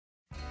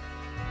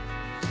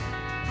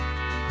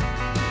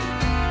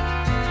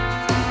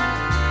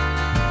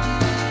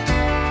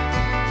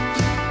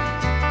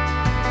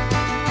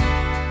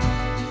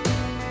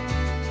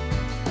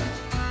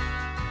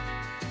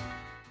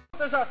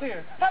monsters out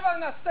there? Have I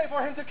not stayed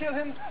for him to kill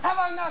him? Have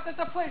I not at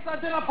the place I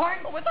did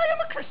appoint? But I am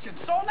a Christian,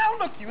 so now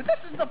look you, this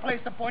is the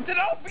place appointed,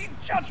 I'll be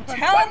judgment.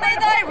 Tell me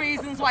thy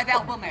reasons why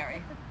thou wilt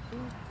marry.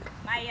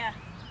 My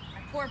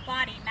poor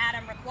body,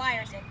 madam,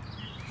 requires it.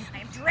 I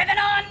am driven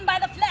on by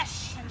the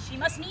flesh, and she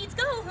must needs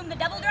go whom the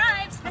devil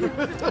drives.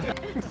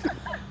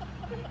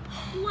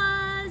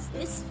 Was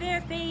this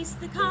fair face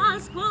the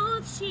cause,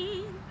 quoth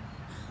she,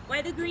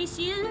 why the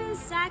Grecians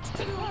sacked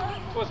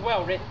Troy? 'Twas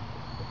well written.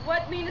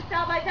 What meanest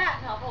thou by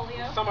that,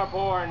 Malvolio? Some are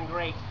born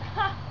great.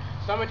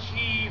 Some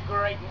achieve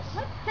greatness.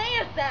 What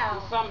sayest thou?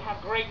 Some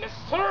have greatness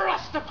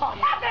thrust upon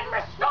them. Heaven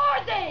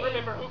restore thee!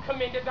 Remember who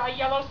commended thy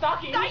yellow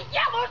stocking? Thy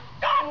yellow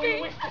stocking!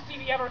 Who wished to see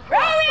thee ever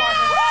cross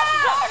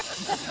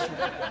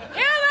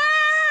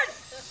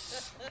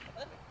Humans!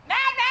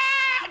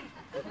 Madman!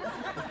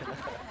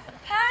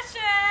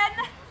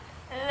 Passion!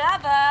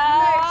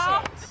 Lover!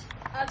 Merchant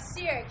of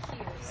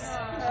Syracuse.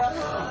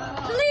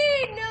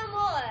 Plead no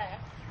more.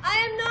 I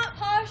am not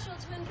partial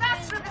to infringement.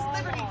 Master of this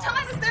liberty,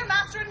 time is their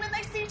master, and when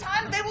they see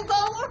time, they will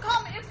go or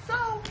come. If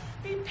so,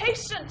 be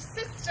patient,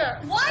 sister.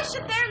 Why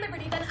should their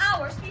liberty than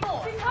ours be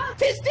more? Because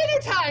 'Tis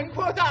dinner time,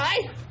 quoth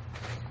I.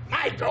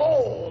 My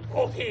gold,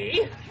 quoth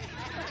he.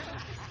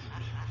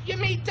 Your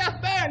meat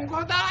doth burn,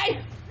 quoth I.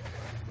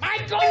 My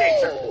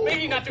gold! May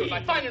he not do it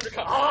by fine and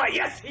recover? Ah,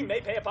 yes, he may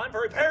pay a fine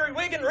for repairing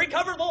wig and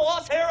recover the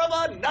lost hair of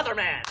another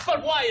man.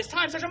 But why is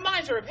time such a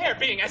mine to repair,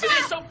 being as it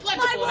is so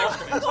plentiful an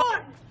instrument?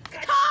 Lord,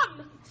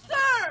 come,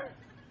 sir,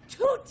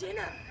 to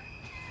dinner.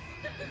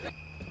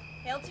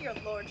 Hail to your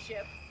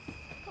lordship.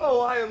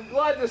 Oh, I am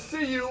glad to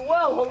see you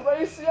well,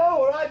 Horatio,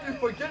 or I do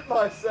forget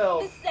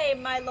myself. The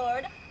same, my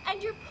lord,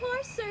 and your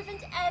poor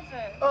servant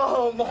ever.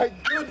 Oh, my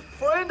good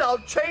friend, I'll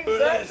change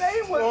that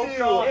name with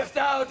you. If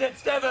thou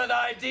didst ever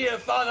thy dear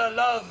father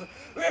love,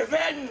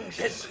 revenge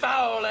is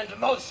foul and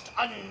most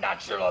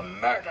unnatural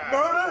murder.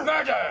 Murder?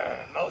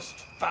 Murder,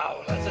 most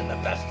foul as in the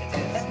best it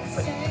is.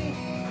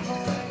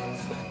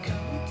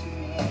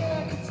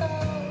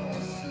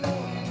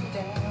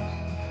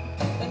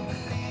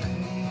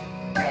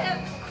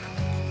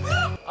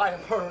 I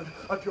have heard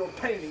of your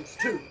paintings,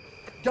 too.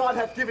 God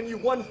hath given you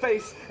one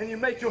face, and you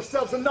make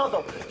yourselves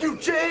another. You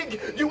jig,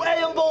 you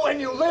amble,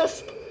 and you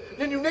lisp.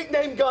 And you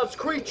nickname God's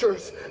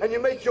creatures, and you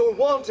make your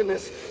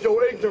wantonness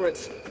your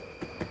ignorance.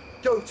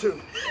 Go to.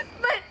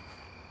 But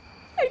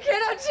I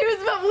cannot choose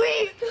but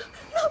weep.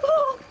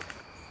 No,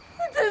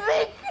 to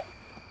think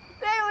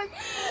they would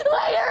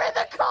lay her in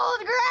the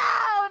cold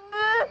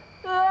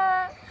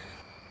ground.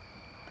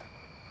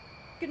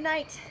 Good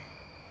night,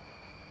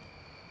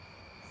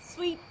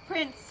 sweet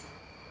prince.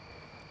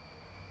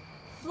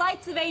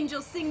 Flights of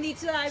angels sing thee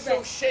to thy rest.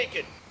 So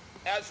shaken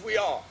as we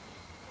are,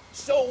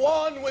 so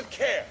wan with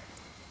care,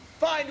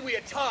 find we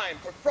a time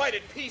for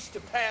frighted peace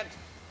to pant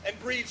and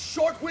breathe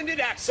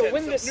short-winded accents So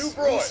when of this new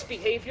broil. loose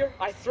behavior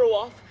I throw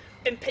off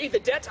and pay the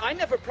debt I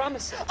never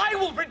promised, I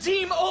will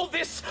redeem all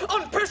this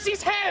on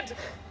Percy's head.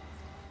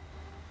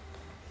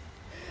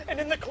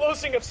 And in the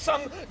closing of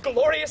some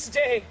glorious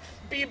day,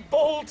 be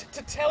bold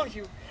to tell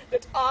you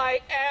that I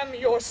am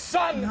your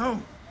son.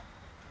 No,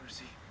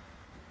 Percy.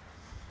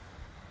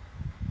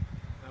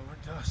 Thou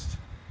art dust.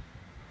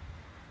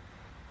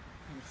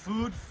 And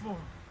food for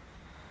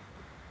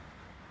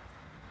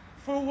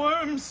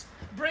worms.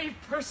 Brave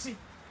Percy.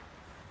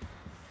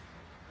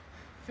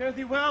 Fare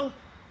thee well.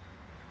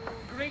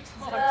 Great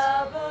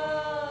heart.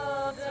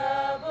 Double,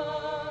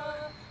 double,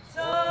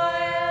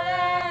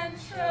 toil and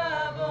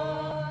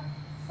trouble,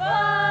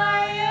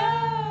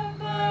 fire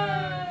burn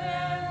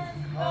and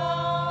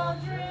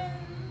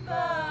cauldron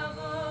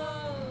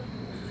bubble.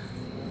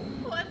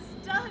 What's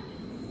done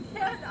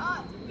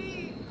cannot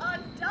be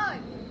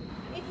undone.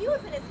 If you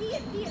had been as he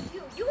and he as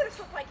you, you would have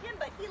spoke like him,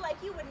 but he like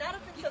you would not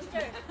have been so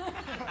stern.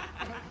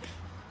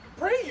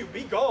 Pray you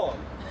be gone.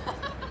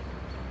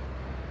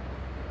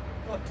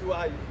 What, do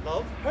I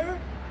love her?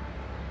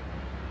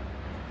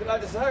 That I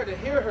desire to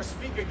hear her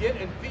speak again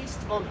and feast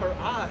on her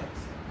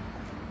eyes.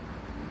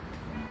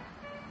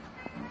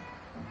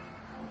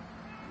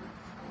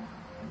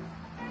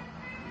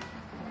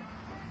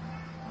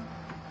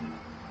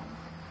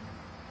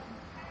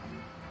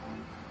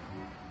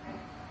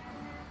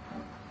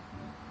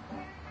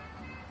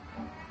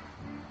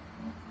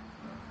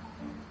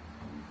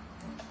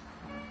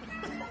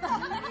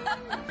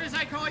 As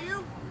I call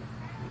you,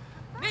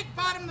 Nick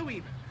Bottom the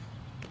Weaver.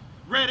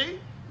 Ready?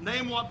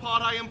 Name what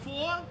part I am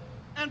for,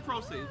 and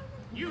proceed.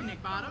 You,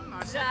 Nick Bottom,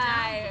 are set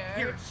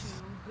down. Desire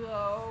to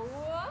go,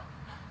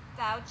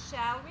 thou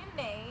shalt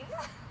remain.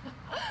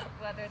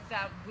 Whether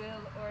thou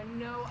will or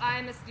no, I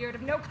am a spirit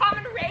of no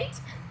common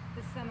rate.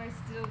 The summer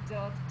still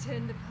doth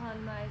tend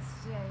upon my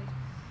state.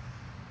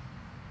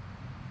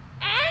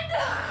 And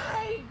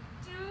I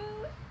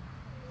do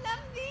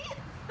love thee.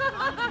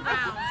 On the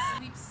round,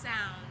 sleep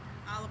sound,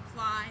 I'll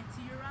apply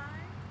to your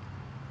eye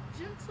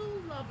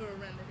gentle lover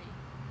remedy.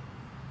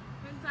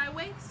 When thou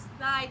wakes,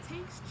 thy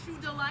takes true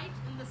delight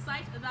in the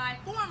sight of thy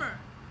former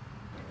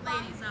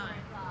lady's eye.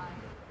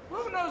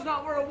 Who knows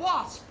not where a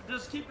wasp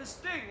does keep his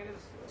sting in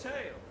his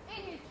tail?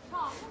 In his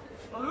tongue.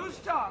 Well, whose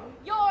tongue?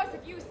 Yours,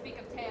 if you speak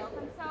of tails,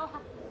 and so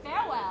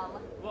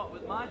farewell. What,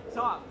 with my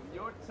tongue and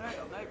your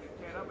tail, naked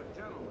cat, I'm a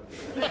gentleman.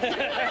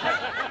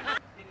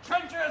 You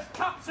treacherous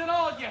cups and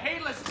all, you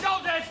heedless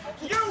soldiers,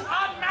 you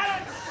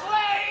unmannered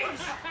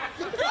slaves!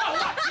 Oh,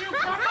 what, you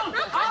buckle?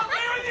 I'll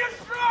be with you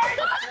straight!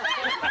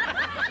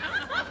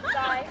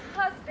 Thy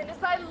husband is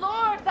thy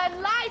lord, thy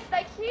life,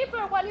 thy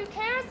keeper, one who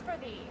cares for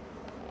thee.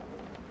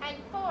 And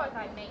for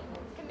thy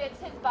maintenance commits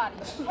his body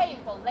to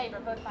painful labor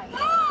both by land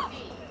and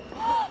sea.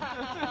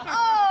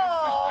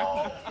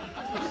 Oh!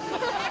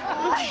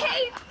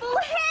 Hateful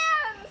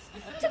hands!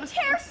 To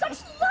tear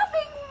such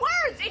loving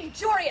words,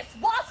 injurious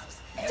wasps!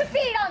 To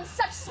feed on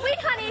such sweet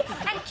honey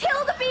and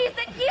kill the bees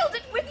that yield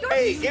it with your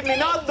Hey, sting. give me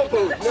not the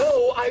boot.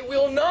 No, I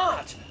will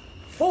not.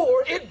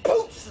 For it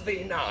boots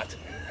thee not.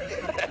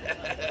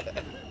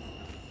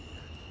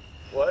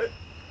 What?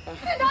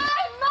 And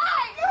I'm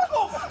mine!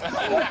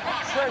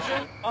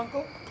 Treasure,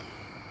 uncle?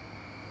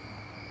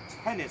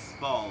 Tennis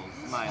balls,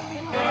 my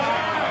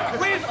liege.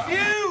 We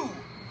few!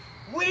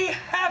 We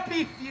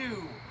happy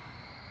few!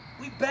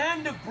 We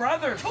band of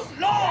brothers!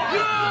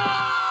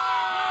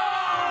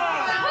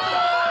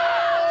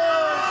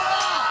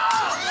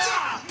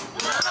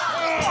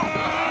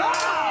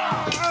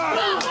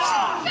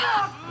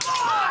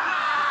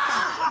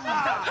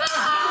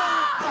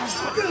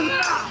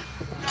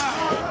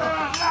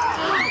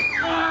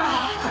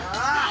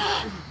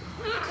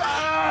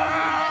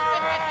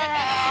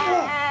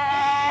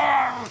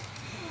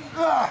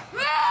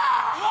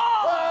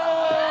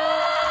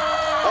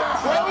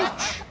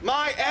 Approach,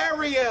 my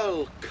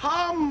Ariel,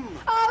 come!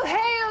 Oh,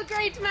 hail,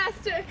 great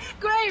master,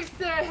 grave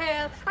sir,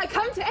 hail. I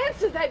come to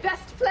answer thy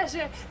best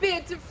pleasure, be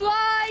it to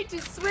fly,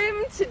 to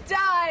swim, to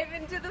dive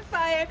into the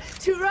fire,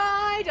 to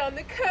ride on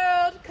the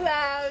curled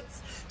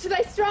clouds. To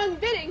thy strong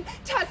bidding,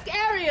 tusk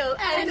Ariel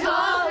and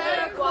all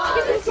her quality.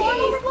 Is the storm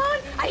overblown?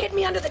 I hid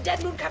me under the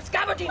dead moon calf's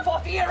gabardine for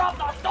fear of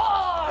the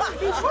storm.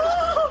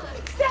 Oh,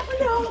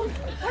 Stefano,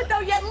 art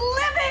thou yet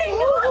living?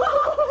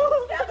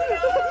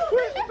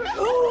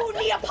 Ooh,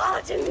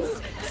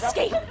 Neapolitans,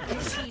 escape.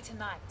 See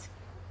tonight,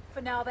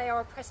 for now they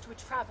are oppressed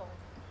with travel.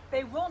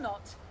 They will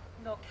not,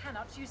 nor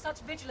cannot use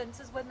such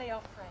vigilance as when they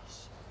are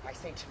fresh. I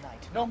say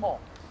tonight, no more.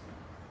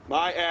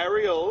 My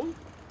Ariel,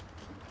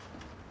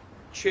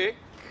 chick.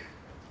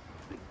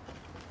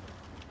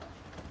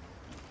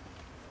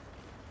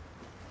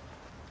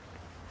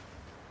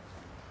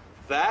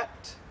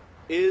 That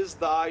is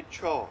thy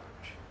charge.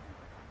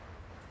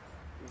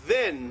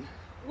 Then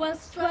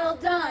Wast well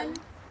done,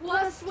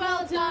 wast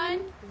well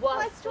done,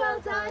 wast well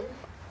done.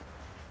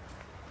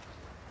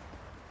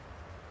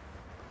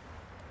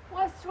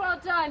 Wast well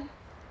done.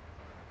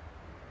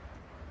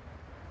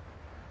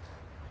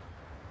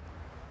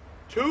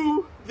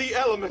 to the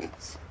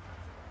elements.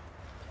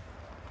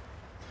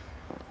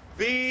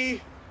 Be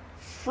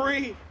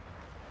free.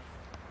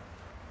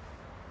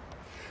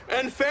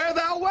 And fare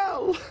thou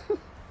well.